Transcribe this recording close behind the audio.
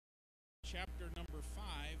chapter number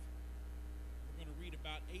 5. We're going to read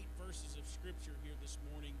about 8 verses of Scripture here this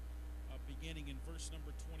morning, beginning in verse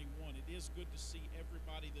number 21. It is good to see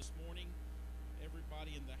everybody this morning,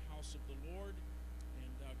 everybody in the house of the Lord,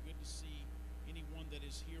 and good to see anyone that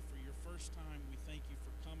is here for your first time. We thank you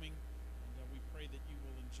for coming, and we pray that you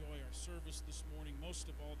will enjoy our service this morning. Most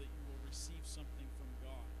of all, that you will receive something from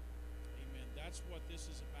God. Amen. That's what this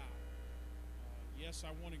is about. Yes,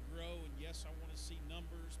 I want to grow, and yes, I want to see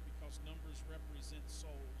numbers because numbers represent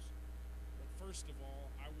souls. But first of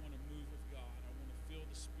all, I want a move of God. I want to feel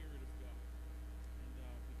the Spirit of God.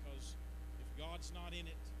 And because if God's not in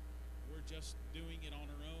it, we're just doing it on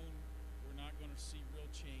our own. We're not going to see real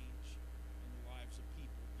change in the lives of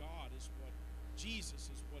people.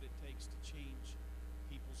 Jesus is what it takes to change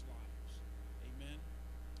people's lives. Amen.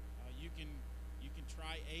 You can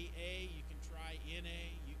try AA, you can try NA,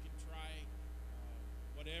 you can try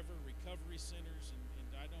whatever, recovery centers, and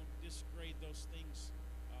I don't disgrade those things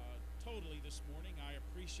totally this morning. I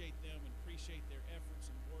appreciate them and appreciate their efforts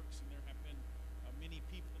and works, and there have been many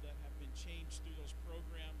people that have been changed through those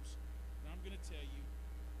programs. And I'm going to tell you,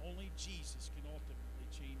 only Jesus can ultimately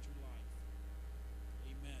change your life.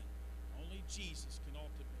 Amen. Only Jesus can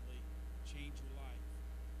ultimately change your life.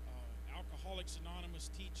 Alcoholics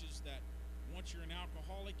Anonymous teaches that once you're an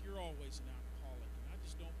alcoholic, you're always an alcoholic, and I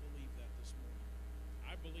just don't believe that this morning.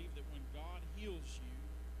 I believe that when God heals you,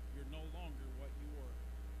 you're no longer what you were.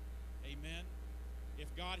 Amen.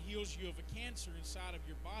 If God heals you of a cancer inside of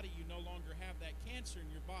your body, you no longer have that cancer in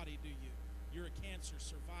your body, do you? You're a cancer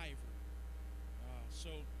survivor.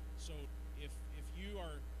 So if you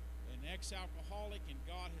are an ex-alcoholic and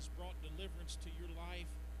God has brought deliverance to your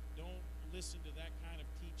life, don't listen to that kind of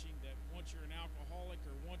teaching that once you're an alcoholic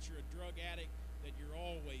or once you're a drug addict, that you're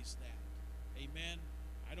always that. Amen.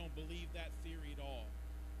 I don't believe that theory at all.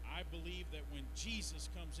 I believe that when Jesus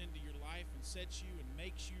comes into your life and sets you and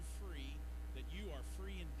makes you free, that you are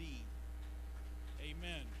free indeed.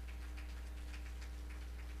 Amen.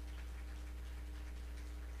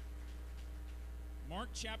 Mark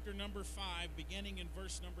chapter number 5, beginning in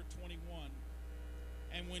verse number 21.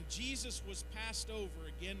 And when Jesus was passed over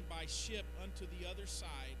again by ship unto the other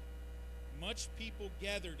side, much people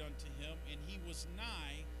gathered unto him, and he was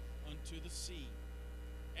nigh unto the sea.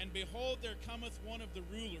 And behold, there cometh one of the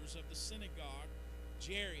rulers of the synagogue,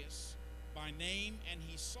 Jairus by name, and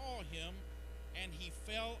he saw him, and he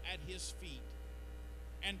fell at his feet,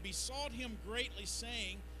 and besought him greatly,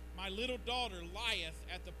 saying, My little daughter lieth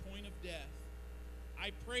at the point of death.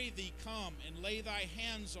 I pray thee, come and lay thy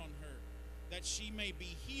hands on her, that she may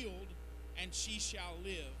be healed, and she shall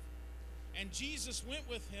live. And Jesus went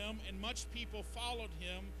with him, and much people followed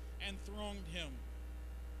him and thronged him.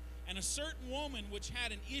 And a certain woman which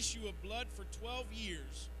had an issue of blood for 12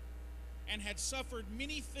 years, and had suffered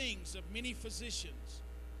many things of many physicians,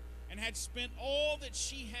 and had spent all that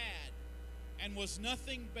she had, and was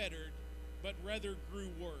nothing bettered, but rather grew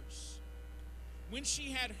worse. When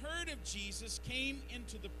she had heard of Jesus, came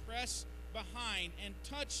into the press behind, and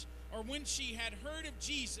when she had heard of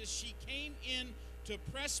Jesus, she came in to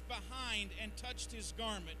press behind, and touched his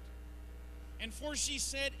garment. And for she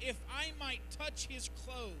said, If I might touch his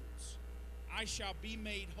clothes, I shall be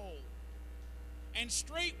made whole. And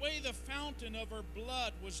straightway the fountain of her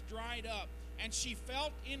blood was dried up, and she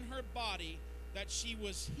felt in her body that she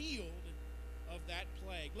was healed of that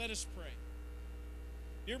plague. Let us pray.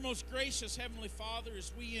 Dear most gracious Heavenly Father,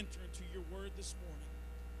 as we enter into your word this morning,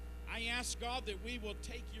 I ask God that we will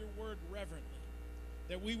take your word reverently,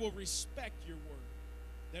 that we will respect your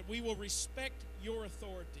word, that we will respect your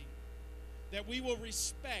authority, that we will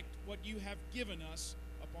respect what you have given us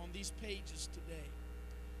upon these pages today,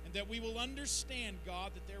 and that we will understand,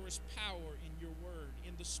 God, that there is power in your word,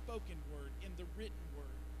 in the spoken word, in the written word.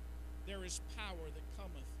 There is power that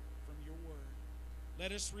cometh from your word.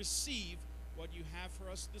 Let us receive what you have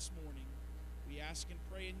for us this morning. We ask and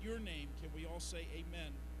pray in your name. Can we all say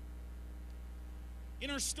amen? In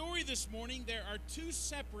our story this morning, there are 2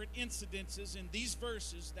 separate incidences in these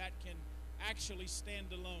verses that can actually stand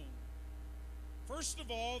alone. First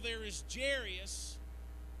of all, there is Jairus,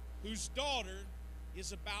 whose daughter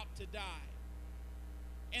is about to die.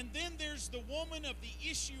 And then there's the woman of the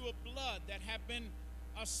issue of blood that have been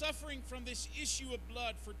suffering from this issue of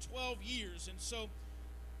blood for 12 years. And so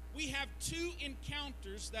we have 2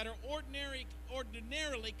 encounters that are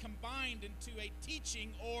ordinarily combined into a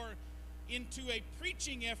teaching or into a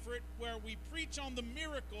preaching effort where we preach on the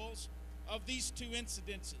miracles of these 2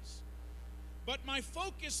 incidences. But my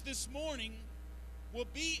focus this morning will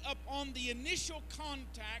be upon the initial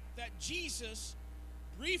contact that Jesus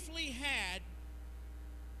briefly had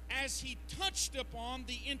as he touched upon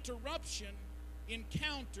the interruption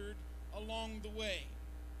encountered along the way.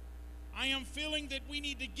 I am feeling that we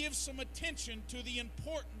need to give some attention to the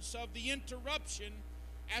importance of the interruption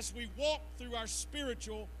as we walk through our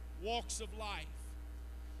spiritual walks of life.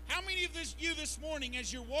 How many of you this morning,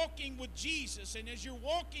 as you're walking with Jesus and as you're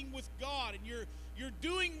walking with God and you're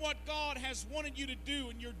doing what God has wanted you to do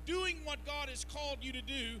and you're doing what God has called you to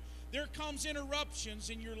do, there comes interruptions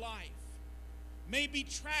in your life? Maybe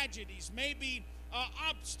tragedies, maybe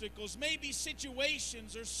obstacles, maybe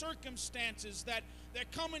situations or circumstances that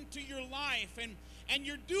come into your life, and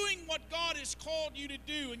you're doing what God has called you to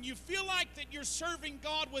do, and you feel like that you're serving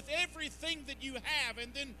God with everything that you have,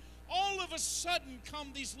 and then all of a sudden come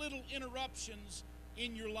these little interruptions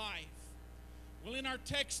in your life. Well, in our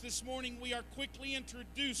text this morning, we are quickly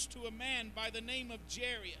introduced to a man by the name of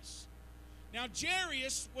Jairus. Now,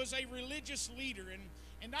 Jairus was a religious leader,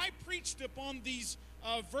 and I preached upon these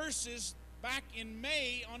verses back in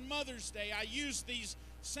May on Mother's Day. I used these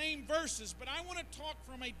same verses, but I want to talk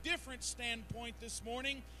from a different standpoint this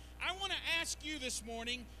morning. I want to ask you this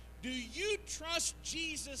morning, do you trust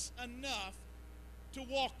Jesus enough to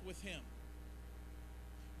walk with him?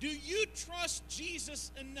 Do you trust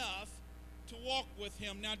Jesus enough to walk with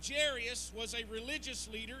him? Now, Jairus was a religious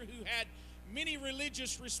leader who had many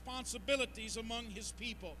religious responsibilities among his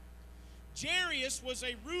people. Jairus was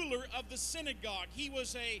a ruler of the synagogue. He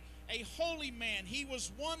was a holy man. He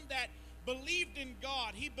was one that believed in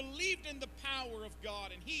God. He believed in the power of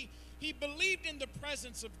God, and he believed in the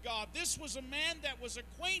presence of God. This was a man that was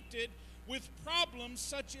acquainted with problems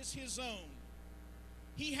such as his own.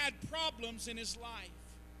 He had problems in his life.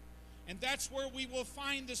 And that's where we will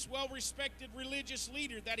find this well-respected religious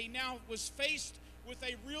leader, that he now was faced with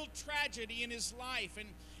a real tragedy in his life.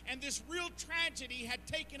 And this real tragedy had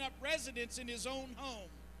taken up residence in his own home.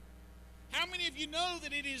 How many of you know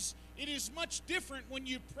that it is much different when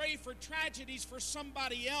you pray for tragedies for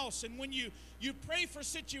somebody else, and when you pray for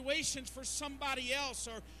situations for somebody else,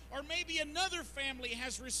 or maybe another family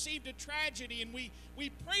has received a tragedy, and we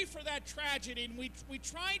pray for that tragedy, and we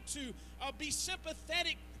try to be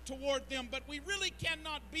sympathetic toward them, but we really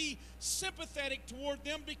cannot be sympathetic toward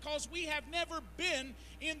them because we have never been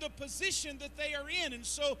in the position that they are in. And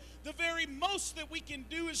so the very most that we can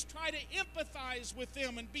do is try to empathize with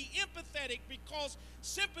them and be empathetic, because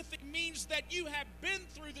sympathy means that you have been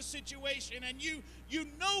through the situation and you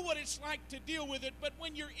know what it's like to deal with it. But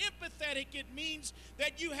when you're empathetic, it means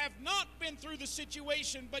that you have not been through the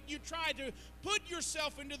situation, but you try to put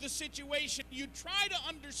yourself into the situation. You try to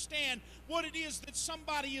understand what it is that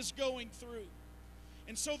somebody is going through.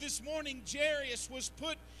 And so this morning, Jairus was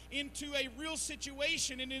put into a real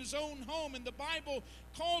situation in his own home, and the Bible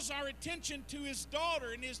calls our attention to his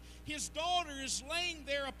daughter, and his daughter is laying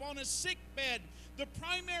there upon a sick bed. The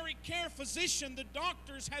primary care physician, the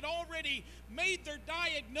doctors, had already made their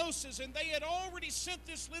diagnosis, and they had already sent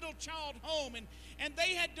this little child home, and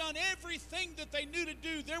they had done everything that they knew to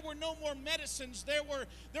do. There were no more medicines.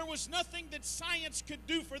 There was nothing that science could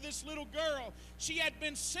do for this little girl. She had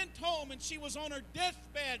been sent home, and she was on her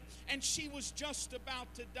deathbed, and she was just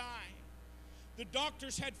about to die. The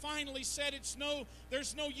doctors had finally said,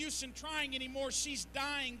 there's no use in trying anymore. She's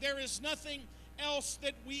dying. There is nothing else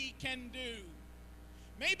that we can do.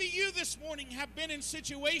 Maybe you this morning have been in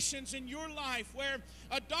situations in your life where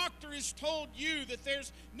a doctor has told you that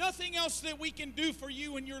there's nothing else that we can do for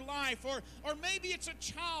you in your life. Or maybe it's a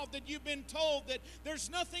child that you've been told that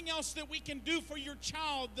there's nothing else that we can do for your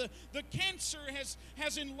child. The cancer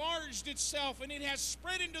has enlarged itself and it has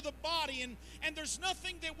spread into the body, and there's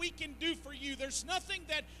nothing that we can do for you. There's nothing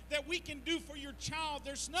that we can do for your child.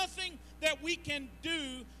 There's nothing that we can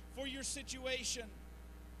do for your situation.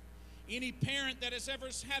 Any parent that has ever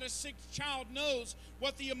had a sick child knows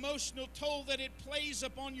what the emotional toll that it plays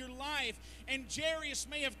upon your life. And Jairus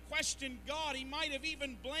may have questioned God. He might have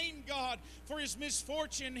even blamed God for his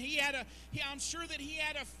misfortune. I'm sure that he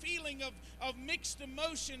had a feeling of mixed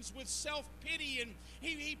emotions with self-pity. And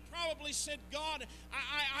he probably said, God,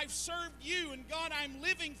 I've served you, and God, I'm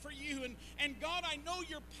living for you. And God, I know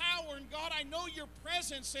your power, and God, I know your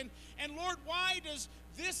presence. And Lord, why does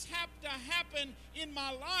this have to happen in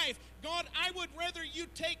my life? God, I would rather you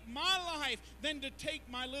take my life than to take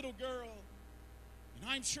my little girl. And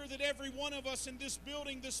I'm sure that every one of us in this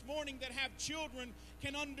building this morning that have children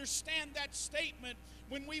can understand that statement,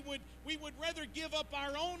 when we would rather give up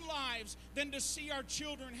our own lives than to see our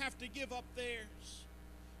children have to give up theirs.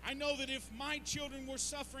 I know that if my children were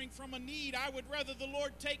suffering from a need, I would rather the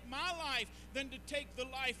Lord take my life than to take the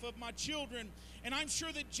life of my children. And I'm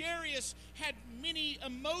sure that Jairus had many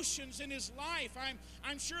emotions in his life.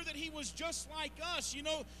 I'm sure that he was just like us. You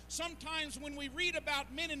know, sometimes when we read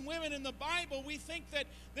about men and women in the Bible, we think that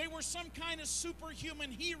they were some kind of superhuman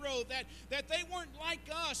hero, that they weren't like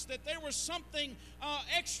us, that there was something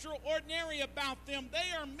extraordinary about them.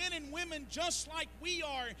 They are men and women just like we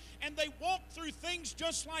are, and they walked through things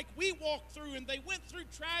just like we walk through, and they went through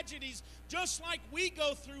tragedies just like we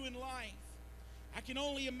go through in life. I can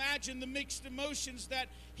only imagine the mixed emotions that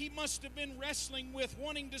he must have been wrestling with,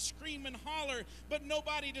 wanting to scream and holler, but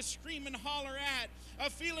nobody to scream and holler at. A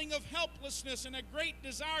feeling of helplessness and a great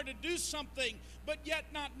desire to do something, but yet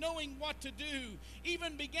not knowing what to do.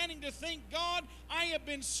 Even beginning to think, God, I have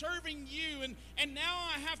been serving you, and now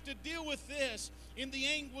I have to deal with this. In the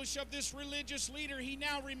anguish of this religious leader, he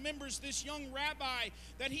now remembers this young rabbi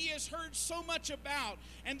that he has heard so much about.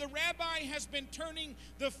 And the rabbi has been turning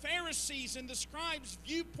the Pharisees and the scribes'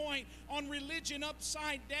 viewpoint on religion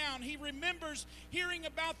upside down. He remembers hearing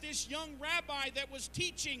about this young rabbi that was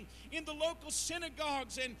teaching in the local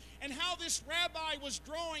synagogues, and how this rabbi was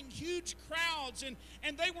drawing huge crowds, and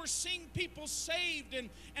they were seeing people saved,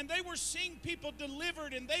 and they were seeing people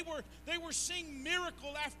delivered, and they were seeing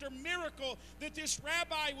miracle after miracle that this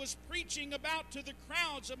rabbi was preaching about to the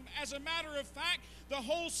crowds. As a matter of fact, the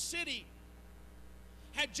whole city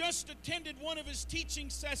had just attended one of his teaching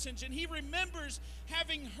sessions, and he remembers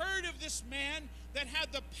having heard of this man that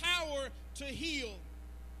had the power to heal.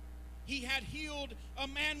 He had healed a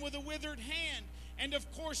man with a withered hand. And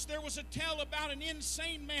of course, there was a tale about an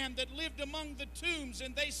insane man that lived among the tombs,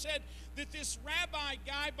 and they said that this rabbi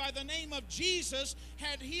guy by the name of Jesus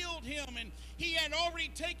had healed him, and he had already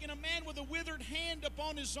taken a man with a withered hand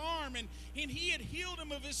upon his arm, and he had healed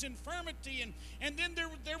him of his infirmity, and then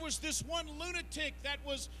there was this one lunatic that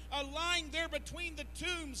was lying there between the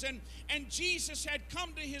tombs, and Jesus had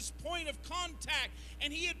come to his point of contact,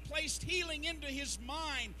 and he had placed healing into his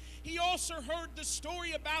mind. He also heard the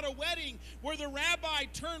story about a wedding where the rabbi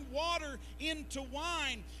turned water into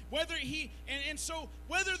wine. So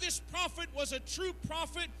whether this prophet was a true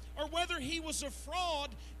prophet or whether he was a fraud,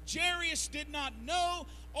 Jairus did not know.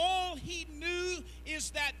 All he knew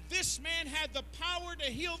is that this man had the power to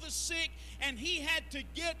heal the sick, and he had to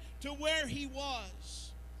get to where he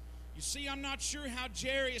was. You see, I'm not sure how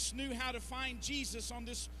Jairus knew how to find Jesus on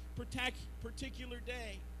this particular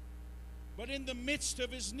day. But in the midst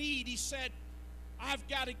of his need, he said, I've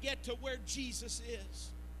got to get to where Jesus is.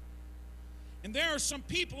 And there are some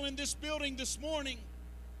people in this building this morning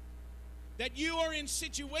that you are in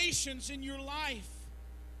situations in your life,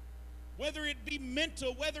 whether it be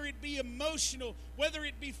mental, whether it be emotional, whether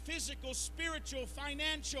it be physical, spiritual,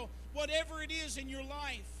 financial, whatever it is in your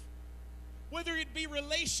life, whether it be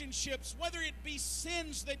relationships, whether it be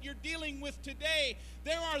sins that you're dealing with today,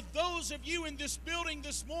 there are those of you in this building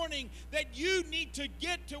this morning that you need to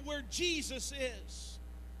get to where Jesus is.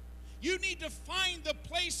 You need to find the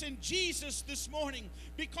place in Jesus this morning,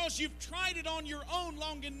 because you've tried it on your own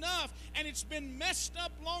long enough, and it's been messed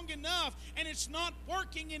up long enough, and it's not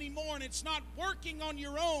working anymore, and it's not working on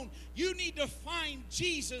your own. You need to find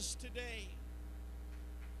Jesus today.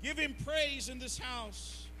 Give him praise in this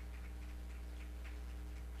house.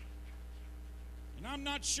 And I'm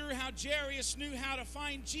not sure how Jairus knew how to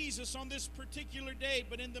find Jesus on this particular day,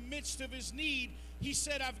 but in the midst of his need, he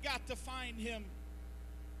said, I've got to find him.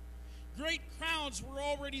 Great crowds were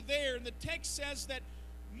already there, and the text says that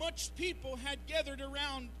much people had gathered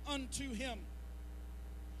around unto him.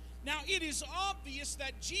 Now, it is obvious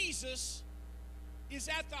that Jesus is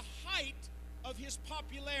at the height of his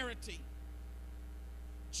popularity.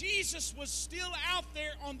 Jesus was still out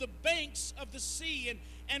there on the banks of the sea,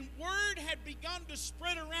 and word had begun to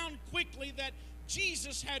spread around quickly that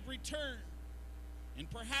Jesus had returned. And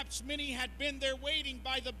perhaps many had been there waiting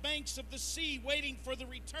by the banks of the sea, waiting for the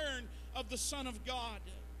return of the Son of God.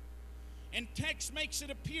 And text makes it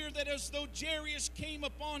appear that as though Jairus came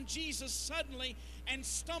upon Jesus suddenly and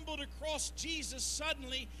stumbled across Jesus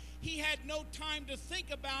suddenly, he had no time to think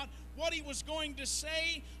about what he was going to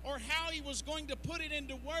say or how he was going to put it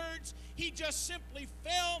into words. He just simply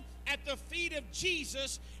fell at the feet of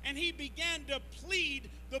Jesus, and he began to plead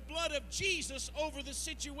the blood of Jesus over the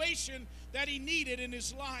situation that he needed in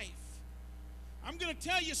his life. I'm going to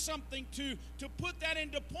tell you something to put that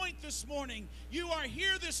into point this morning. You are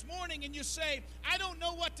here this morning and you say, I don't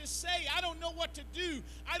know what to say. I don't know what to do.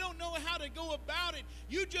 I don't know how to go about it.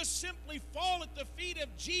 You just simply fall at the feet of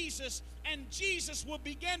Jesus, and Jesus will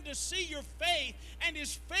begin to see your faith, and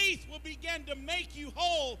his faith will begin to make you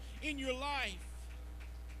whole in your life.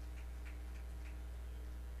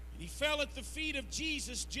 He fell at the feet of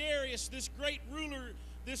Jesus, Jairus, this great ruler,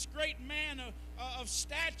 this great man of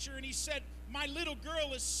stature, and he said, "My little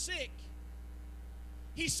girl is sick."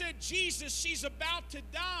 He said, "Jesus, she's about to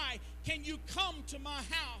die. Can you come to my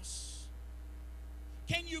house?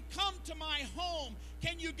 Can you come to my home?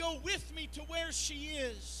 Can you go with me to where she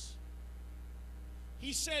is?"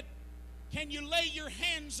 He said, "Can you lay your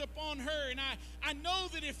hands upon her? And I know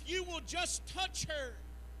that if you will just touch her,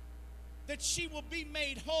 that she will be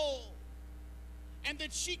made whole and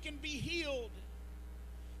that she can be healed."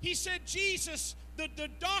 He said, "Jesus, the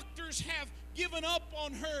doctors have given up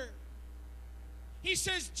on her." He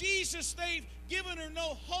says, "Jesus, they've given her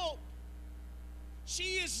no hope.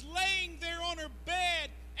 She is laying there on her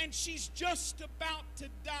bed and she's just about to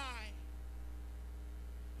die."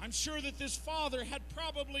 I'm sure that this father had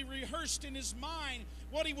probably rehearsed in his mind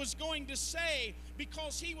what he was going to say,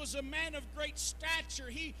 because he was a man of great stature.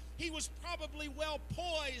 He was probably well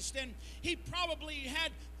poised, and he probably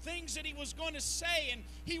had things that he was going to say, and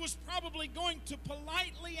he was probably going to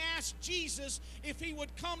politely ask Jesus if he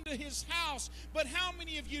would come to his house. But how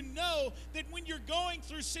many of you know that when you're going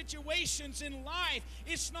through situations in life,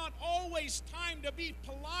 it's not always time to be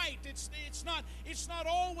polite. It's not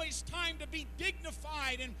always time to be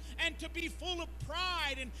dignified and to be full of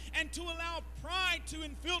pride and to allow pride to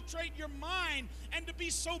infiltrate your mind and to be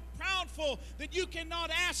so proudful that you cannot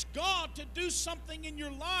ask God to do something in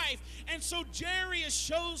your life. And so Jairus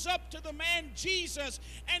shows up to the man Jesus,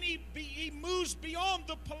 and he moves beyond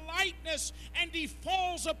the politeness, and he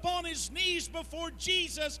falls upon his knees before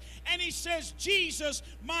Jesus, and he says, "Jesus,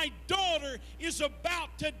 my daughter is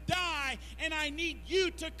about to die, and I need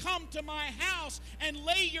you to come to my house and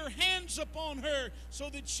lay your hands upon her so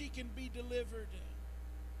that she can be delivered."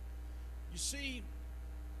 You see,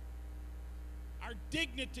 our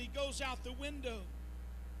dignity goes out the window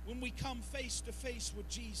when we come face to face with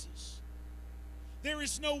Jesus. There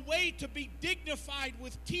is no way to be dignified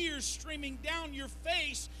with tears streaming down your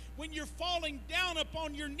face when you're falling down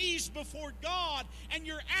upon your knees before God and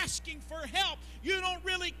you're asking for help. You don't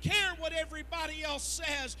really care what everybody else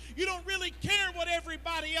says. You don't really care what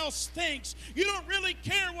everybody else thinks. You don't really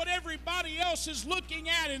care what everybody else is looking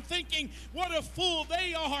at and thinking, what a fool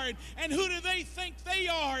they are, and who do they think they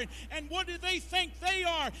are, and what do they think they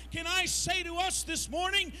are. Can I say to us this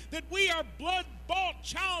morning that we are blood-bought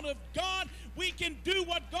child of God? We can do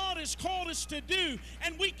what God has called us to do,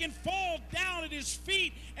 and we can fall down at His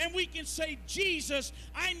feet, and we can say, "Jesus,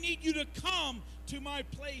 I need you to come to my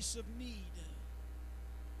place of need."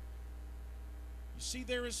 You see,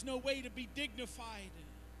 there is no way to be dignified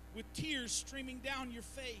with tears streaming down your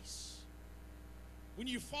face when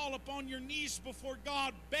you fall upon your knees before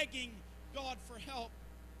God, begging God for help.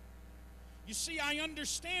 You see, I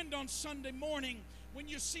understand on Sunday morning when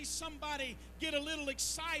you see somebody get a little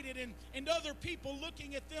excited and other people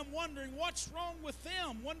looking at them wondering what's wrong with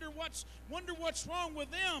them, wonder what's wrong with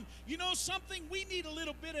them. You know something? We need a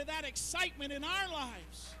little bit of that excitement in our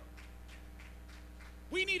lives.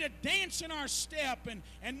 We need a dance in our step,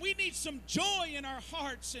 and we need some joy in our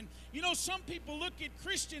hearts. And you know, some people look at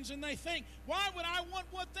Christians and they think, why would I want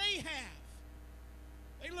what they have?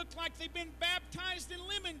 They look like they've been baptized in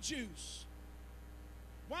lemon juice.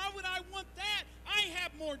 Why would I want that? I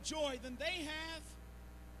have more joy than they have.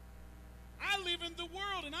 I live in the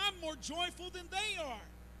world, and I'm more joyful than they are.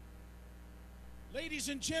 Ladies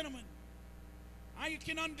and gentlemen, I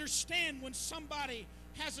can understand when somebody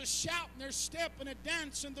has a shout in their step and a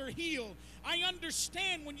dance in their heel. I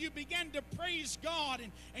understand when you begin to praise God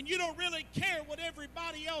and you don't really care what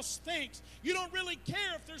everybody else thinks. You don't really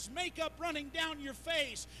care if there's makeup running down your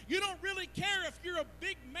face. You don't really care if you're a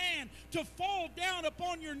big man to fall down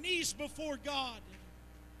upon your knees before God.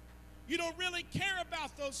 You don't really care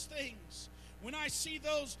about those things. When I see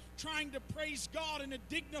those trying to praise God in a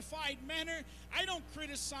dignified manner, I don't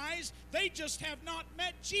criticize. They just have not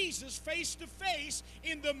met Jesus face to face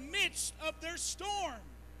in the midst of their storm.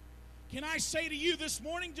 Can I say to you this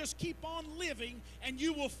morning, just keep on living and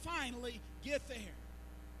you will finally get there.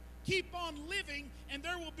 Keep on living and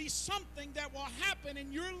there will be something that will happen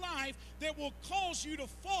in your life that will cause you to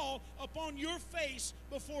fall upon your face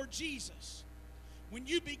before Jesus. When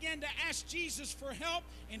you begin to ask Jesus for help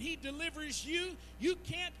and He delivers you, you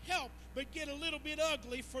can't help but get a little bit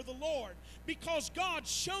ugly for the Lord, because God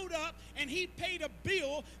showed up and He paid a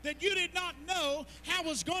bill that you did not know how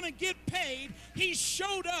was going to get paid. He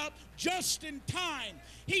showed up just in time.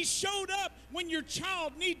 He showed up when your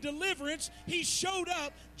child needed deliverance. He showed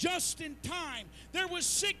up just in time. There was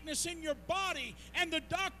sickness in your body, and the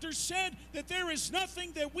doctor said that there is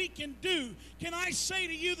nothing that we can do. Can I say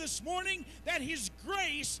to you this morning that His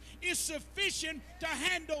grace is sufficient to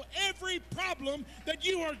handle every problem that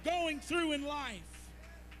you are going through in life.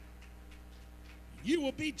 You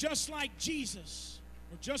will be just like Jesus,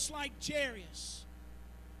 or just like Jairus,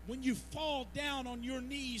 when you fall down on your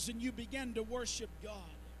knees and you begin to worship God.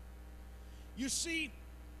 You see,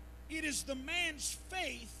 it is the man's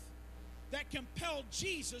faith that compelled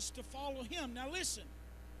Jesus to follow him. Now listen,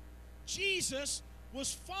 Jesus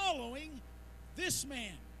was following this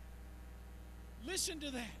man. Listen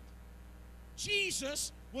to that.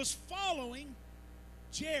 Jesus was following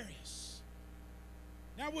Jairus.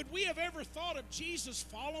 Now, would we have ever thought of Jesus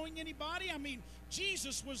following anybody? I mean,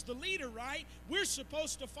 Jesus was the leader, right? We're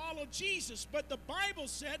supposed to follow Jesus. But the Bible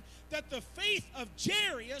said that the faith of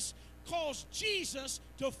Jairus caused Jesus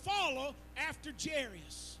to follow after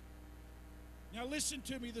Jairus. Now, listen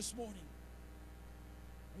to me this morning.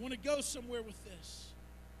 I want to go somewhere with this.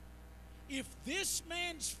 If this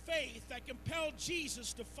man's faith that compelled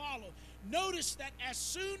Jesus to follow, notice that as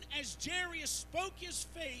soon as Jairus spoke his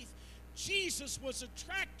faith, Jesus was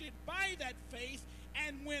attracted by that faith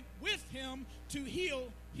and went with him to heal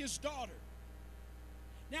his daughter.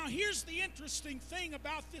 Now, here's the interesting thing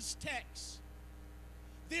about this text.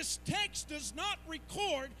 This text does not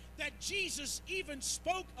record that Jesus even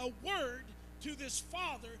spoke a word to this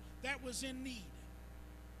father that was in need.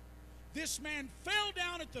 This man fell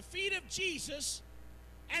down at the feet of Jesus,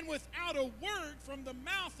 and without a word from the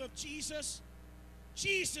mouth of Jesus,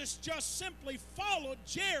 Jesus just simply followed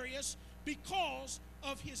Jairus because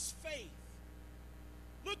of his faith.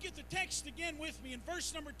 Look at the text again with me. In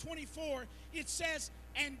verse number 24, it says,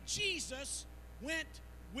 and Jesus went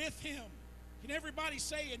with him. Can everybody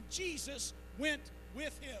say, and Jesus went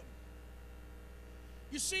with him?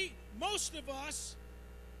 You see, most of us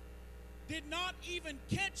did not even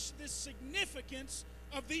catch the significance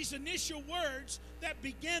of these initial words that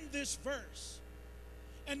begin this verse.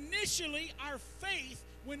 Initially, our faith,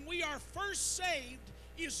 when we are first saved,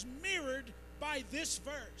 is mirrored by this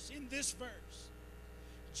verse, in this verse.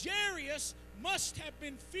 Jairus must have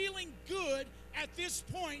been feeling good at this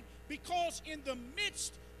point, because in the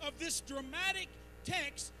midst of this dramatic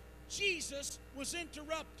text, Jesus was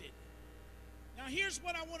interrupted. Now, here's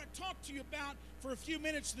what I want to talk to you about for a few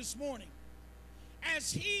minutes this morning.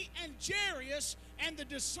 As he and Jairus and the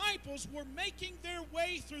disciples were making their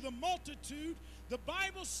way through the multitude, the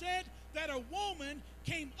Bible said that a woman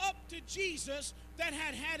came up to Jesus that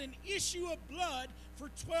had had an issue of blood for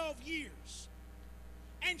 12 years.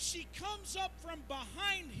 And she comes up from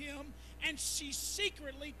behind him, and she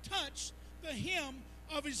secretly touched the hem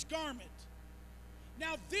of his garment.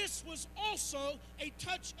 Now, this was also a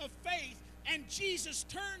touch of faith, and Jesus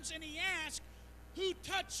turns and he asks, who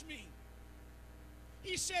touched me?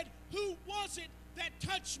 He said, who was it that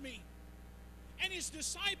touched me? And his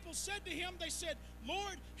disciples said to him, they said,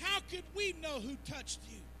 Lord, how could we know who touched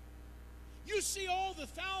you? You see all the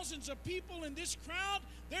thousands of people in this crowd.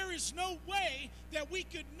 There is no way that we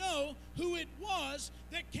could know who it was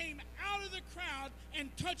that came out of the crowd and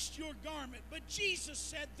touched your garment. But Jesus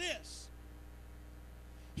said this.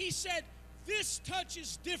 He said, this touch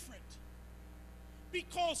is different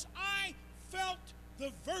because I felt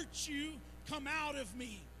the virtue come out of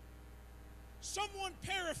me. Someone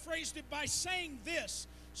paraphrased it by saying this: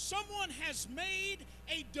 someone has made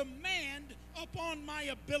a demand upon my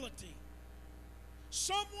ability.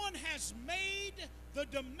 Someone has made the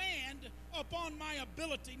demand upon my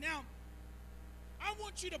ability. Now, I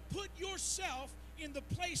want you to put yourself in the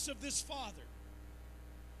place of this father.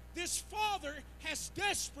 This father has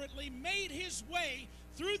desperately made his way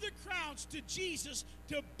through the crowds to Jesus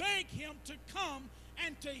to beg him to come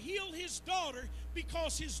and to heal his daughter,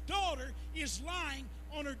 because his daughter is lying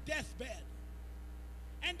on her deathbed.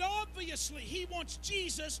 And obviously, he wants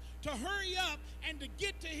Jesus to hurry up and to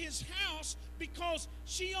get to his house, because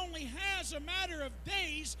she only has a matter of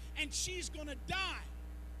days and she's going to die.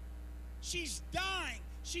 She's dying.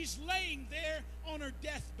 She's laying there on her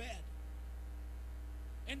deathbed.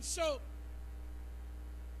 And so,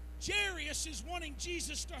 Jairus is wanting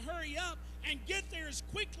Jesus to hurry up and get there as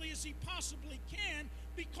quickly as he possibly can,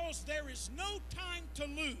 because there is no time to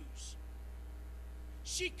lose.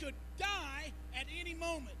 She could die at any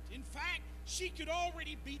moment. In fact, she could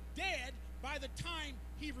already be dead by the time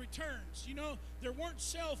he returns. You know, there weren't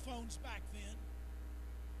cell phones back then.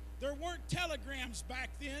 There weren't telegrams back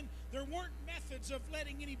then. There weren't methods of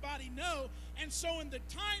letting anybody know. And so in the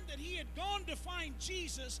time that he had gone to find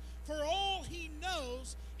Jesus, for all he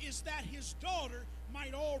knows is that his daughter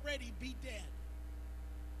might already be dead.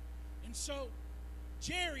 And so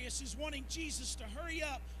Jairus is wanting Jesus to hurry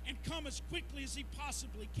up and come as quickly as he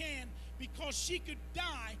possibly can, because she could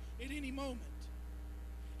die at any moment.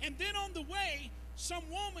 And then on the way, some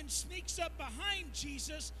woman sneaks up behind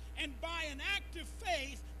Jesus and by an act of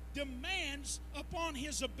faith demands upon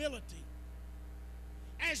his ability.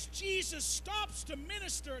 As Jesus stops to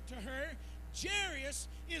minister to her, Jairus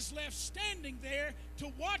is left standing there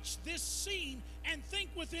to watch this scene and think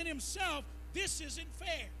within himself, this isn't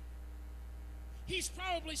fair. He's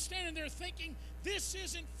probably standing there thinking, this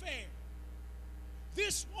isn't fair.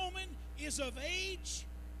 This woman is of age.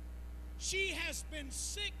 She has been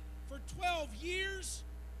sick for 12 years,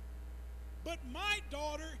 but my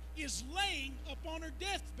daughter is laying upon her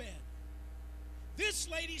deathbed. This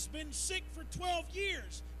lady's been sick for 12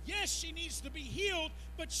 years. Yes, she needs to be healed,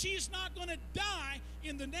 but she's not going to die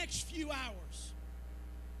in the next few hours.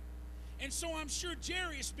 And so I'm sure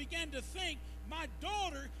Jairus began to think, my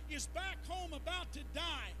daughter is back home about to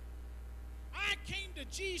die. I came to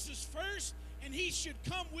Jesus first, and he should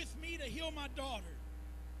come with me to heal my daughter.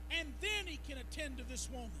 And then he can attend to this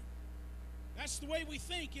woman. That's the way we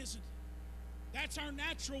think, isn't it? That's our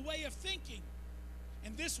natural way of thinking.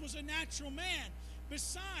 And this was a natural man.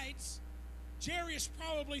 Besides, Jairus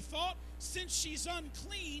probably thought, since she's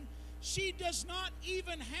unclean, she does not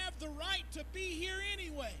even have the right to be here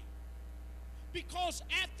anyway. Because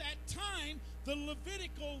at that time, the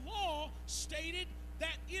Levitical law stated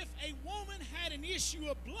that if a woman had an issue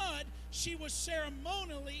of blood, she was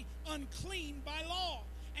ceremonially unclean by law.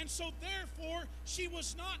 And so therefore, she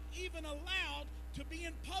was not even allowed to be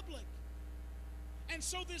in public. And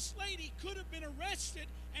so this lady could have been arrested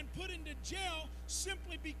and put into jail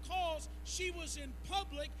simply because she was in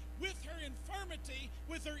public with her infirmity,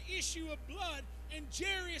 with her issue of blood. And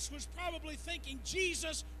Jairus was probably thinking,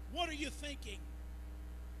 Jesus, what are you thinking?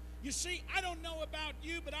 You see, I don't know about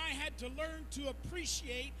you, but I had to learn to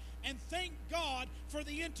appreciate and thank God for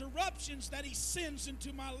the interruptions that he sends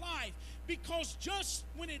into my life. Because just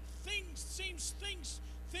when things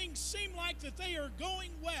seem like that they are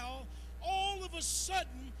going well, all of a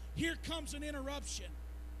sudden, here comes an interruption.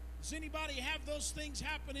 Does anybody have those things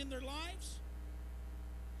happen in their lives?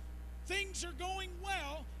 Things are going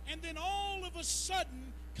well, and then all of a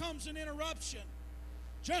sudden comes an interruption.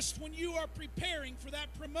 Just when you are preparing for that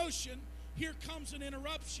promotion, here comes an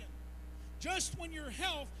interruption. Just when your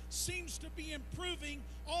health seems to be improving,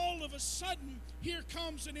 all of a sudden, here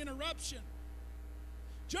comes an interruption.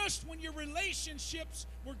 Just when your relationships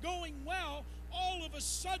were going well, all of a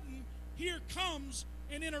sudden, here comes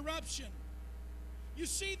an interruption. You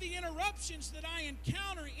see, the interruptions that I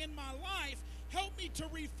encounter in my life help me to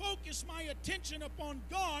refocus my attention upon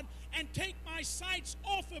God and take my sights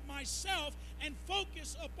off of myself and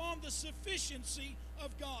focus upon the sufficiency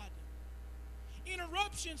of God.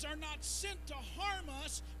 Interruptions are not sent to harm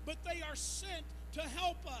us, but they are sent to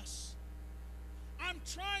help us. I'm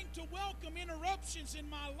trying to welcome interruptions in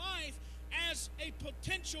my life as a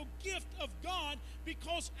potential gift of God,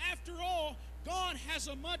 because after all, God has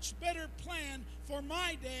a much better plan for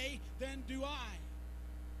my day than do I.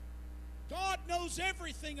 God knows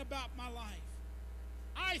everything about my life.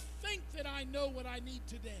 I think that I know what I need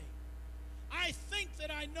today. I think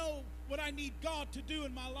that I know what I need God to do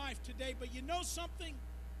in my life today, but you know something?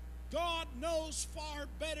 God knows far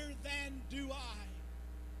better than do I.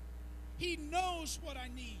 He knows what I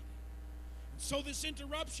need. So this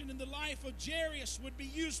interruption in the life of Jairus would be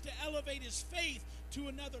used to elevate his faith to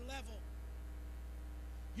another level.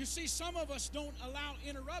 You see, some of us don't allow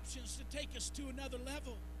interruptions to take us to another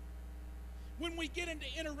level. When we get into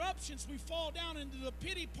interruptions, we fall down into the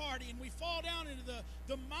pity party, and we fall down into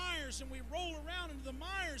the mires, and we roll around into the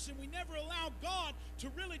mires, and we never allow God to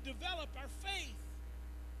really develop our faith.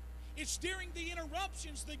 It's during the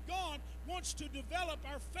interruptions that God wants to develop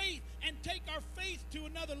our faith and take our faith to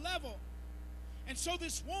another level. And so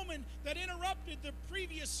this woman that interrupted the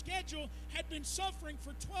previous schedule had been suffering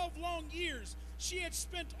for 12 long years. She had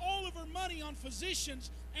spent all of her money on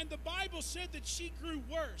physicians, and the Bible said that she grew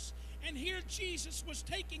worse. And here Jesus was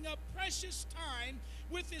taking up precious time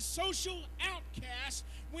with his social outcast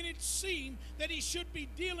when it seemed that he should be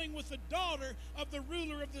dealing with the daughter of the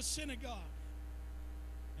ruler of the synagogue.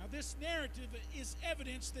 Now this narrative is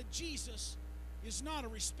evidence that Jesus is not a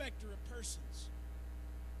respecter of persons.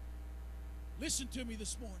 Listen to me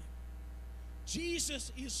this morning.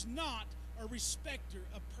 Jesus is not a respecter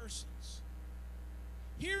of persons.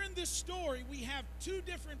 Here in this story, we have two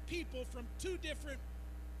different people from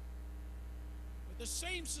the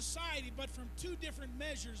same society, but from two different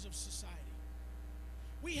measures of society.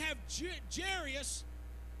 We have Jairus,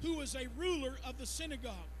 who was a ruler of the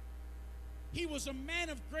synagogue. He was a man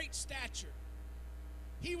of great stature.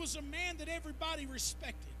 He was a man that everybody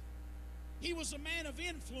respected. He was a man of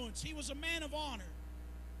influence. He was a man of honor.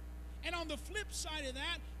 And on the flip side of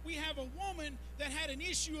that, we have a woman that had an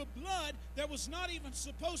issue of blood that was not even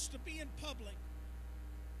supposed to be in public.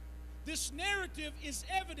 This narrative is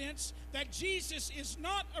evidence that Jesus is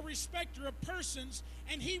not a respecter of persons,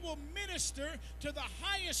 and he will minister to the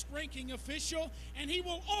highest ranking official, and he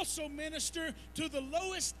will also minister to the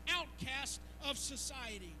lowest outcast of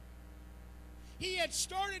society. He had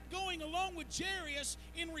started going along with Jairus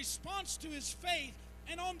in response to his faith,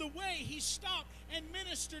 and on the way he stopped and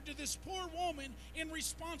ministered to this poor woman in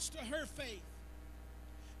response to her faith.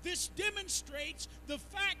 This demonstrates the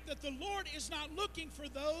fact that the Lord is not looking for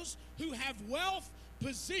those who have wealth,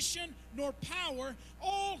 position, nor power.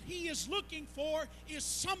 All he is looking for is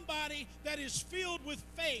somebody that is filled with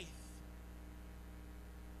faith.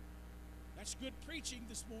 That's good preaching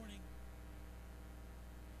this morning.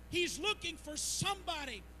 He's looking for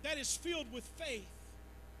somebody that is filled with faith.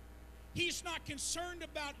 He's not concerned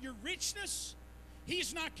about your richness.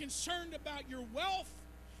 He's not concerned about your wealth.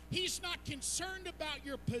 He's not concerned about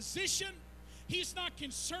your position. He's not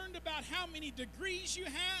concerned about how many degrees you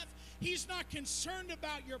have. He's not concerned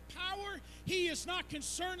about your power. He is not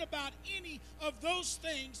concerned about any of those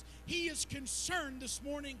things. He is concerned this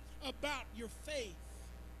morning about your faith.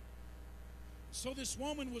 So this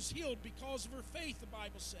woman was healed because of her faith, the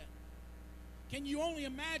Bible said. Can you only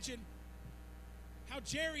imagine how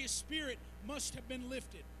Jairus' spirit must have been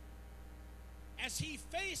lifted as he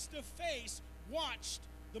face to face watched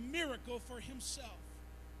the miracle for himself?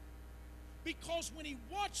 Because when he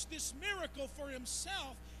watched this miracle for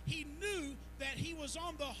himself, he knew that he was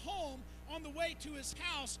on the way to his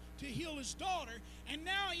house to heal his daughter, and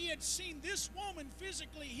now he had seen this woman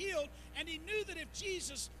physically healed, and he knew that if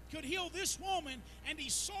Jesus could heal this woman, and he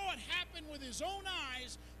saw it happen with his own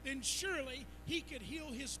eyes, then surely he could heal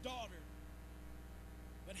his daughter.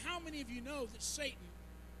 But how many of you know that Satan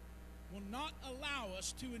will not allow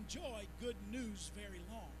us to enjoy good news very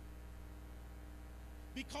long?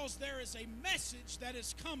 Because there is a message that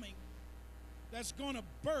is coming that's going to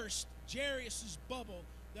burst Jairus' bubble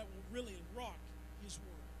that will really rock his world.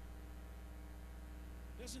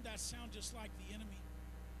 Doesn't that sound just like the enemy?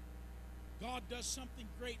 God does something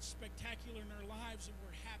great, spectacular in our lives, and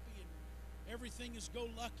we're happy, and everything is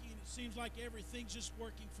go-lucky, and it seems like everything's just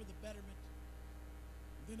working for the betterment.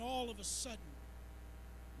 And then all of a sudden,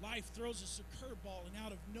 life throws us a curveball, and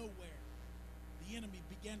out of nowhere, the enemy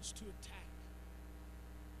begins to attack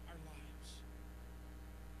our lives.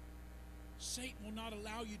 Satan will not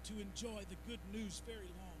allow you to enjoy the good news very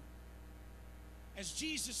long. As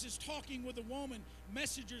Jesus is talking with a woman,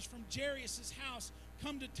 messengers from Jairus' house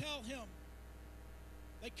come to tell him.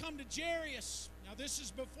 They come to Jairus. Now this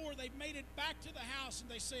is before they've made it back to the house, and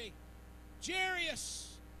they say,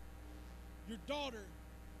 Jairus, your daughter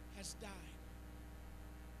has died.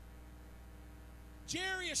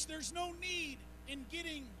 Jairus, there's no need in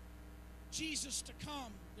getting Jesus to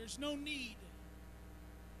come. There's no need,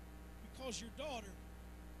 because your daughter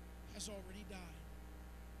has already died.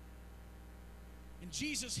 And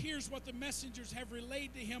Jesus hears what the messengers have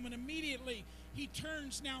relayed to him, and immediately he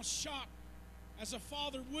turns now shocked, as a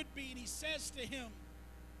father would be, and he says to him,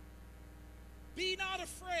 be not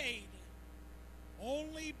afraid,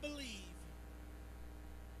 only believe.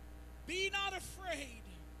 Be not afraid,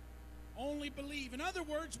 only believe. In other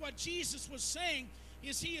words, what Jesus was saying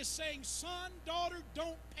is he is saying, son, daughter,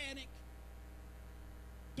 don't panic.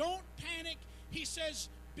 Don't panic. He says,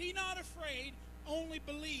 be not afraid, only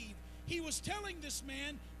believe. He was telling this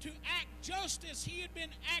man to act just as he had been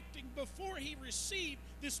acting before he received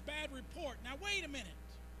this bad report. Now, wait a minute.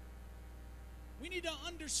 We need to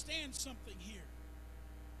understand something here.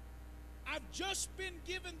 I've just been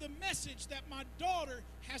given the message that my daughter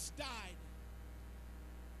has died.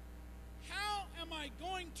 How am I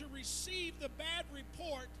going to receive the bad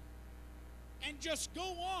report and just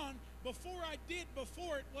go on before I did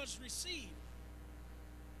before it was received?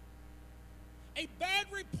 A bad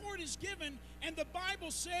report is given, and the Bible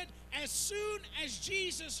said as soon as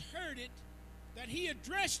Jesus heard it, that he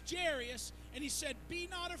addressed Jairus, and he said, be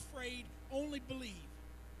not afraid, only believe.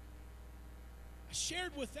 I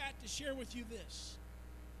shared with that to share with you this.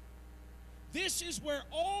 This is where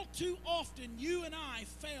all too often you and I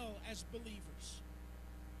fail as believers.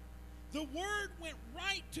 The word went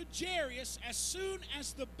right to Jairus as soon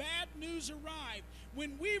as the bad news arrived.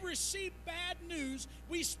 When we receive bad news,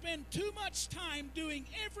 we spend too much time doing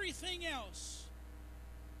everything else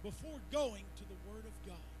before going to the Word of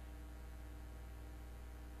God.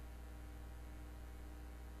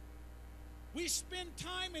 We spend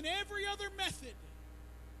time in every other method,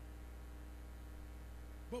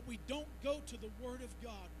 but we don't go to the Word of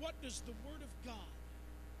God. What does the Word of God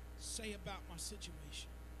say about my situation?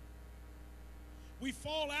 We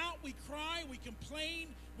fall out, we cry, we complain,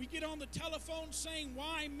 we get on the telephone saying,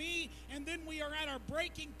 why me? And then we are at our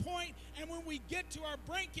breaking point, and when we get to our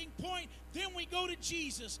breaking point, then we go to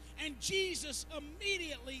Jesus. And Jesus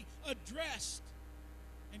immediately addressed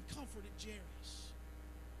and comforted Jairus.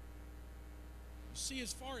 You see,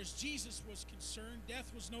 as far as Jesus was concerned,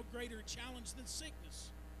 death was no greater challenge than sickness.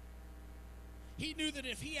 He knew that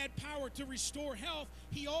if he had power to restore health,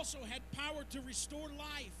 he also had power to restore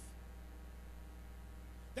life.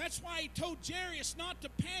 That's why he told Jairus not to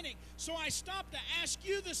panic. So I stopped to ask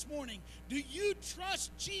you this morning, do you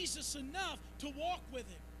trust Jesus enough to walk with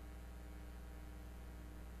him?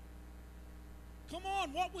 Come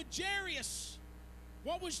on, what was Jairus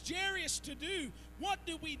to do? What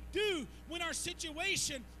do we do when our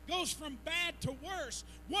situation goes from bad to worse?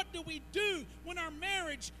 What do we do when our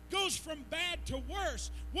marriage goes from bad to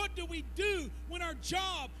worse? What do we do when our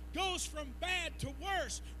job goes from bad to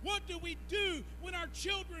worse? What do we do when our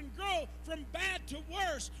children grow from bad to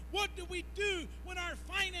worse? What do we do when our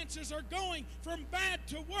finances are going from bad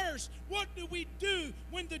to worse? What do we do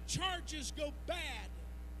when the charges go bad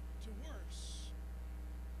to worse?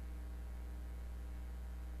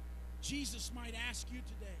 Jesus might ask you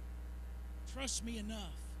today, trust me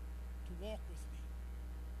enough to walk with me.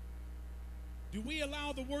 Do we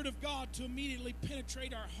allow the Word of God to immediately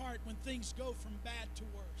penetrate our heart when things go from bad to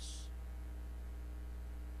worse?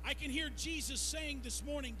 I can hear Jesus saying this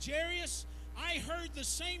morning, Jairus, I heard the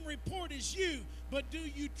same report as you, but do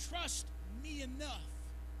you trust me enough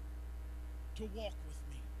to walk with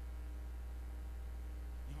me?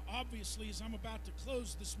 Now, obviously, as I'm about to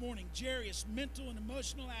close this morning, Jairus' mental and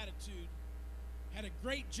emotional attitude had a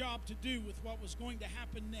great job to do with what was going to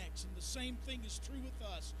happen next. And the same thing is true with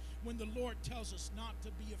us when the Lord tells us not to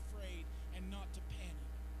be afraid and not to panic.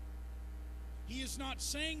 He is not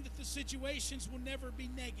saying that the situations will never be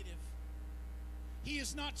negative. He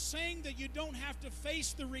is not saying that you don't have to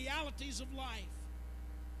face the realities of life,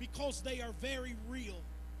 because they are very real.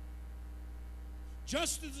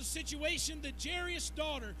 Just as the situation that Jairus'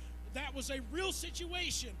 daughter, that was a real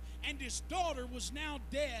situation, and his daughter was now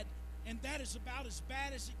dead, and that is about as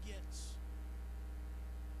bad as it gets.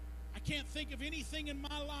 I can't think of anything in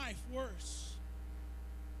my life worse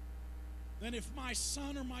than if my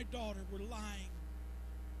son or my daughter were lying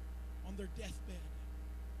on their deathbed.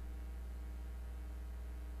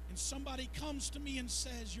 And somebody comes to me and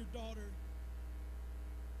says, your daughter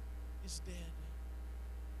is dead.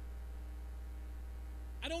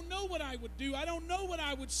 I don't know what I would do. I don't know what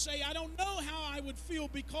I would say. I don't know how I would feel,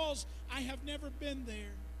 because I have never been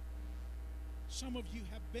there. Some of you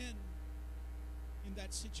have been in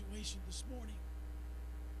that situation this morning.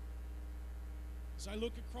 As I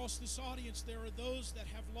look across this audience, there are those that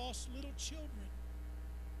have lost little children.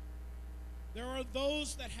 There are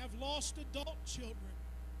those that have lost adult children.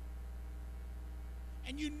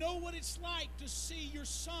 And you know what it's like to see your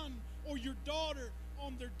son or your daughter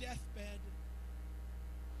on their deathbed.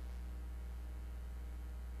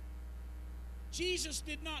 Jesus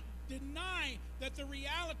did not deny that the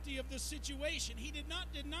reality of the situation. He did not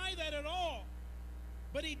deny that at all.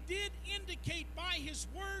 But he did indicate by his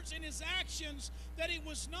words and his actions that it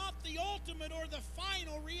was not the ultimate or the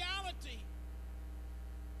final reality.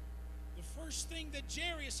 The first thing that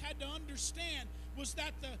Jairus had to understand was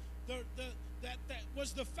that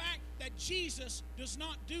was the fact that Jesus does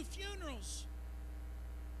not do funerals.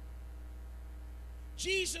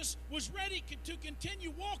 Jesus was ready to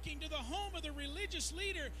continue walking to the home of the religious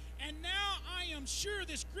leader, and now I am sure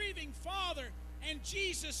this grieving father, and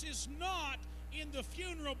Jesus is not in the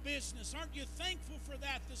funeral business. Aren't you thankful for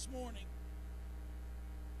that this morning?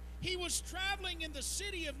 He was traveling in the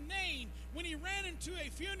city of Nain when he ran into a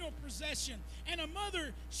funeral procession, and a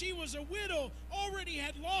mother, she was a widow, already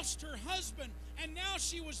had lost her husband, and now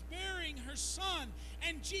she was burying her son.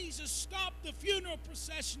 And Jesus stopped the funeral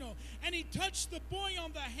processional, and he touched the boy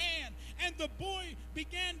on the hand, and the boy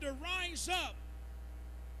began to rise up.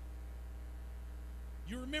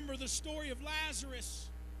 You remember the story of Lazarus.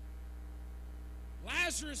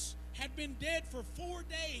 Lazarus had been dead for 4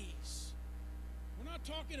 days. We're not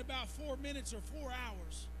talking about 4 minutes or 4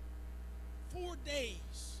 hours. 4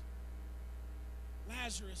 days.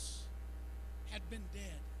 Lazarus had been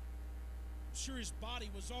dead. I'm sure his body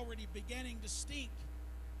was already beginning to stink.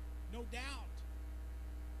 No doubt.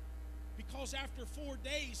 Because after 4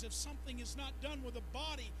 days, if something is not done with a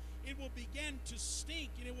body, it will begin to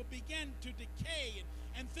stink, and it will begin to decay,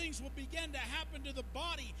 and things will begin to happen to the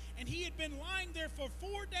body. And he had been lying there for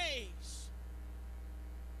 4 days.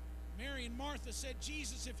 Mary and Martha said,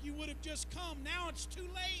 Jesus, if you would have just come, now it's too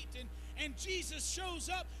late. And Jesus shows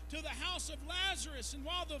up to the house of Lazarus, and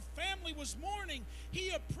while the family was mourning,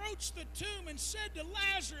 he approached the tomb and said to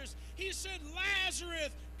Lazarus, he said, Lazarus,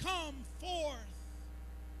 come forth.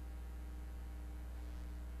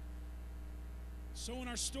 So in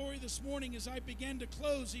our story this morning, as I began to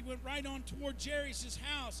close, he went right on toward Jairus'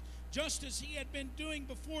 house, just as he had been doing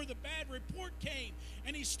before the bad report came.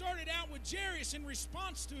 And he started out with Jairus in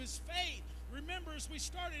response to his faith. Remember, as we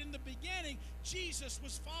started in the beginning, Jesus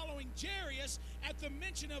was following Jairus at the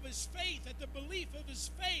mention of his faith, at the belief of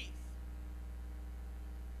his faith.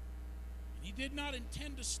 And he did not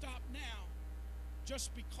intend to stop now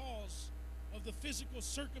just because of the physical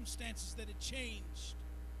circumstances that had changed.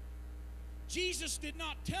 Jesus did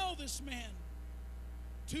not tell this man,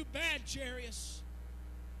 too bad, Jairus.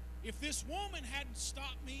 If this woman hadn't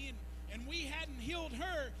stopped me and we hadn't healed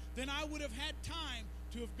her, then I would have had time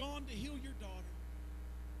to have gone to heal your daughter.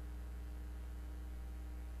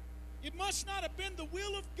 It must not have been the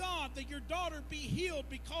will of God that your daughter be healed,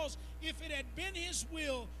 because if it had been his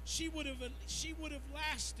will, she would have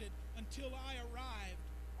lasted until I arrived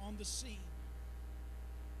on the scene.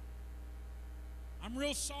 I'm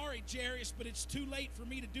real sorry, Jairus, but it's too late for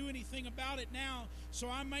me to do anything about it now, so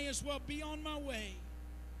I may as well be on my way.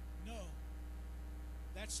 No,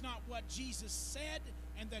 that's not what Jesus said,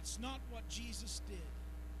 and that's not what Jesus did.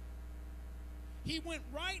 He went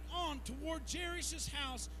right on toward Jairus'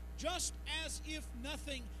 house just as if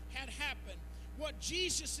nothing had happened. What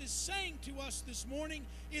Jesus is saying to us this morning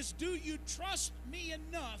is, do you trust me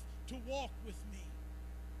enough to walk with me?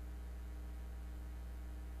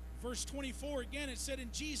 Verse 24 again, it said,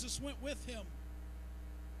 and Jesus went with him.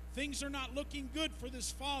 Things are not looking good for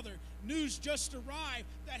this father. News just arrived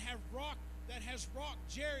that has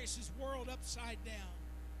rocked Jairus' world upside down.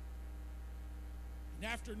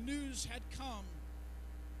 And after news had come,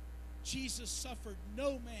 Jesus suffered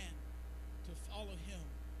no man to follow him.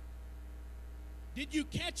 Did you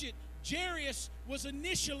catch it? Jairus was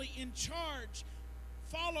initially in charge.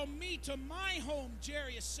 Follow me to my home,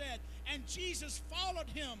 Jairus said. And Jesus followed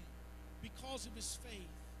him because of his faith.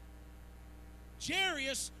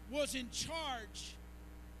 Jairus was in charge.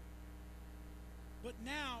 But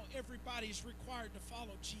now everybody's required to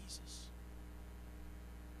follow Jesus.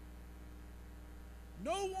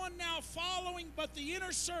 No one now following but the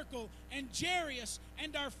inner circle and Jairus,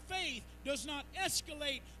 and our faith does not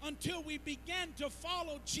escalate until we begin to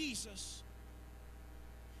follow Jesus.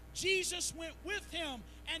 Jesus went with him,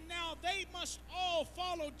 and now they must all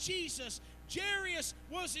follow Jesus. Jairus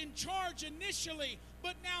was in charge initially,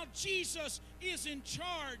 but now Jesus is in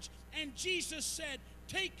charge. And Jesus said,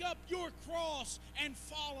 take up your cross and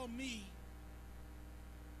follow me.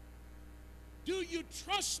 Do you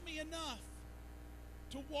trust me enough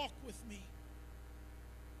to walk with me?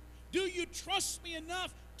 Do you trust me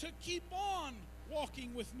enough to keep on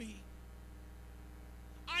walking with me?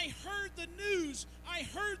 I heard the news, I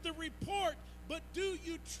heard the report, but do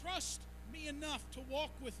you trust me enough to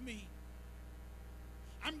walk with me?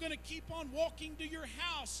 I'm going to keep on walking to your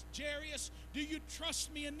house, Jairus. Do you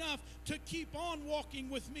trust me enough to keep on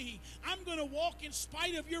walking with me? I'm going to walk in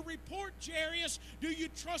spite of your report, Jairus. Do you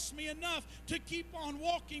trust me enough to keep on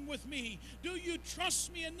walking with me? Do you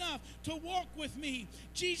trust me enough to walk with me?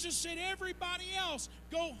 Jesus said, everybody else,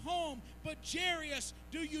 go home. But Jairus,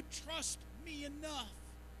 do you trust me enough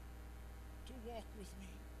to walk with me?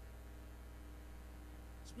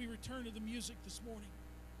 As we return to the music this morning,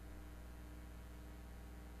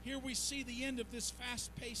 here we see the end of this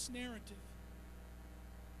fast-paced narrative.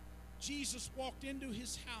 Jesus walked into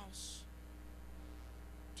his house,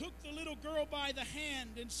 took the little girl by the hand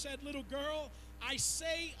and said, little girl, I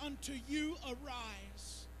say unto you,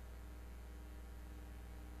 arise.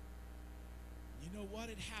 You know what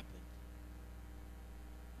had happened?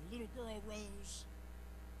 The little girl rose.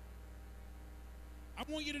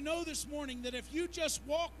 I want you to know this morning that if you just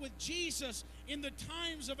walk with Jesus in the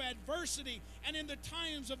times of adversity and in the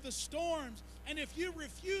times of the storms, and if you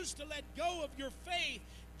refuse to let go of your faith,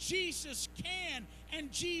 Jesus can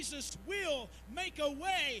and Jesus will make a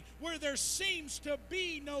way where there seems to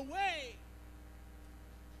be no way.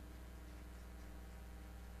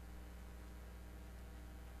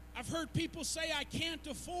 I've heard people say, I can't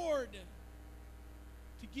afford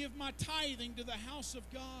to give my tithing to the house of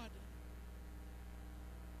God.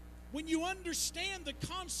 When you understand the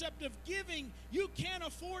concept of giving, you can't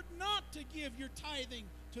afford not to give your tithing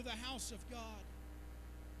to the house of God.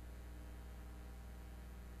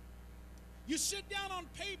 You sit down on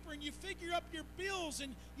paper and you figure up your bills,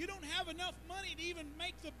 and you don't have enough money to even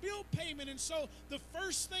make the bill payment, and so the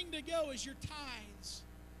first thing to go is your tithes.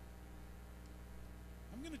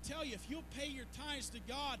 I'm going to tell you, if you'll pay your tithes to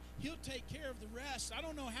God, He'll take care of the rest. I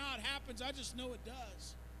don't know how it happens. I just know it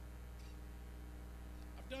does.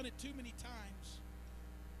 I've done it too many times.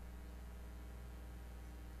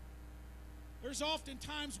 There's often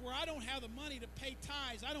times where I don't have the money to pay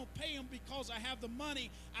tithes. I don't pay them because I have the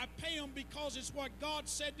money. I pay them because it's what God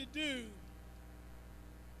said to do.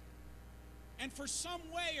 And for some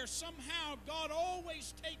way or somehow, God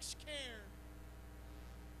always takes care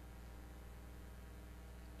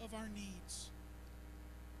of our needs.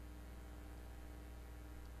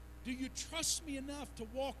 Do you trust me enough to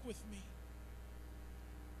walk with me?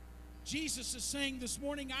 Jesus is saying this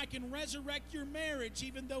morning, I can resurrect your marriage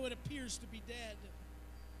even though it appears to be dead.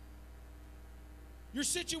 Your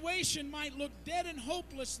situation might look dead and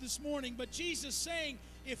hopeless this morning, but Jesus is saying,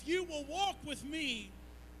 if you will walk with me,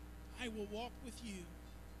 I will walk with you.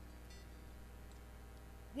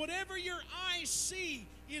 Whatever your eyes see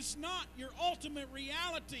is not your ultimate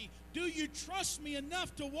reality. Do you trust me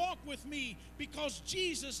enough to walk with me? Because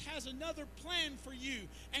Jesus has another plan for you.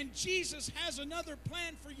 And Jesus has another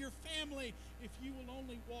plan for your family if you will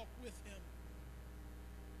only walk with Him.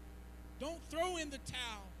 Don't throw in the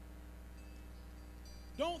towel.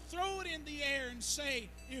 Don't throw it in the air and say,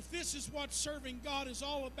 if this is what serving God is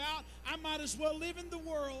all about, I might as well live in the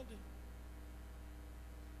world.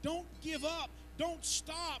 Don't give up. Don't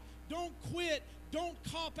stop. Don't quit. Don't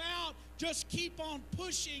cop out. Just keep on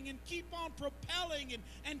pushing and keep on propelling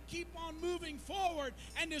and keep on moving forward.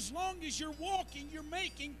 And as long as you're walking, you're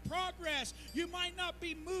making progress. You might not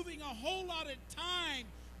be moving a whole lot of time,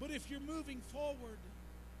 but if you're moving forward,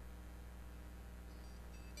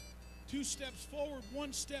 2 steps forward,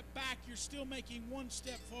 1 step back, you're still making 1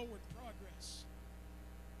 step forward progress.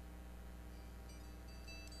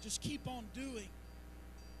 Just keep on doing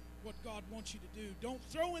what God wants you to do. Don't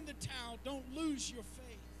throw in the towel. Don't lose your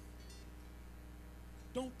faith.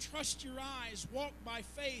 Don't trust your eyes. Walk by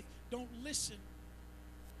faith. Don't listen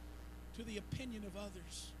to the opinion of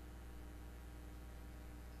others.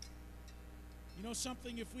 You know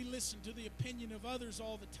something? If we listen to the opinion of others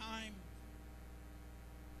all the time,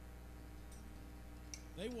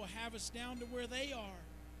 they will have us down to where they are.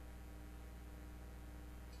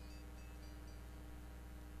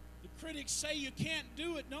 Critics say you can't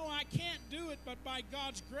do it. No, I can't do it, but by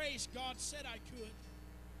God's grace, God said I could.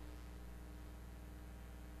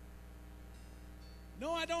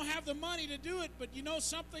 No, I don't have the money to do it, but you know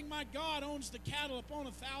something? My God owns the cattle upon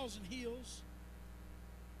 1,000 hills.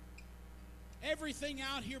 Everything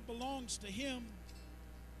out here belongs to Him.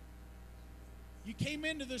 You came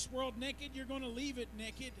into this world naked, you're going to leave it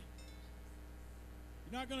naked.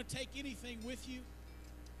 You're not going to take anything with you.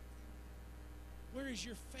 Where is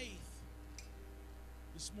your faith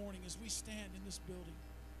this morning as we stand in this building?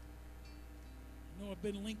 I know I've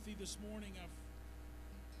been lengthy this morning. I've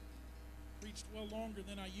preached well longer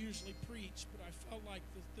than I usually preach, but I felt like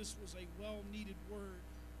that this was a well-needed word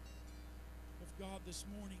of God this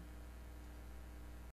morning.